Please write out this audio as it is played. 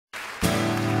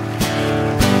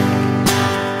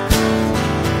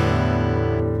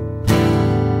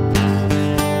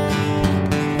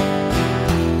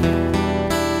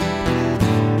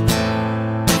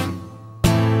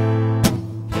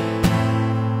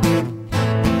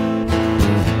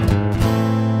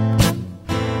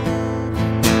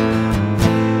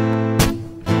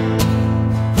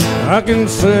I can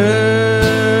settle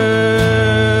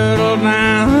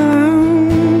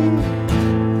down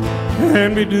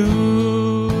and be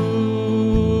doing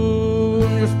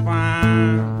just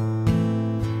fine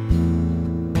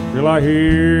till I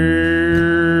hear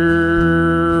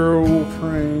old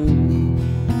train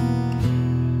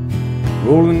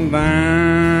rolling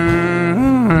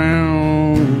down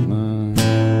the line.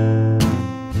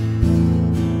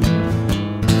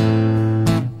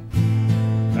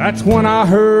 That's when I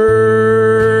hurry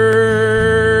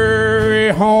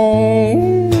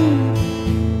home,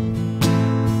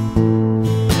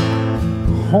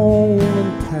 home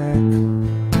and pack.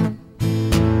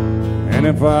 And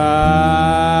if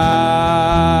I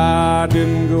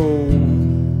didn't go,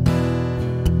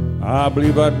 I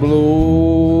believe I'd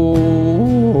blow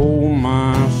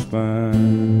my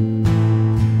stand.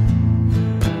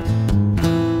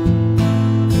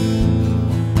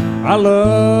 I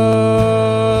love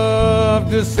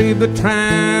to see the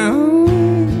town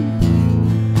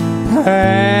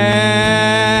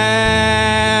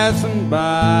passing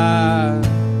by,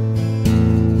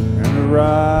 and the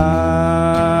ride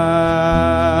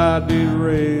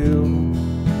derail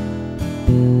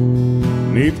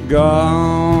neath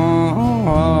God's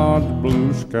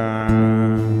blue sky.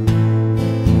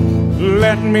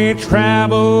 Let me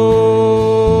travel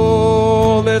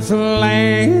this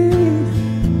land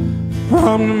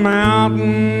from the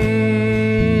mountains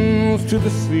to the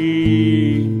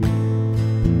sea.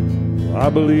 I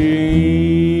believe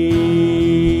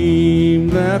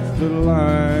that's the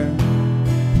life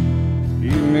He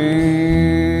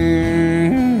meant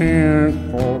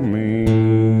for me.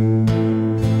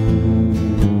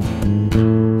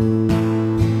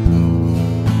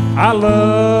 I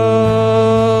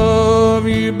love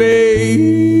you, babe.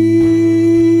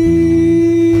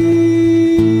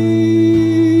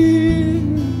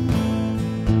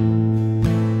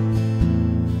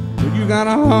 But you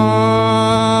gotta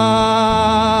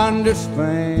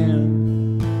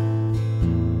understand,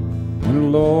 when the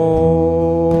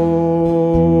Lord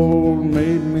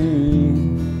made me,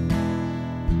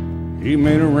 He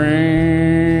made a Ramblin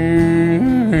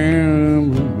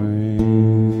Man.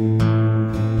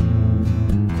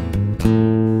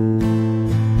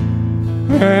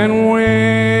 And when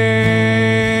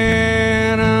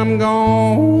I'm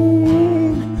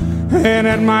gone and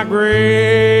at my grave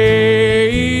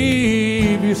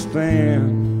you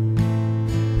stand,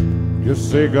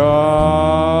 just say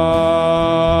God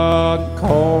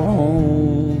called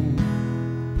home,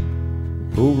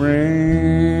 oh,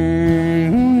 rain.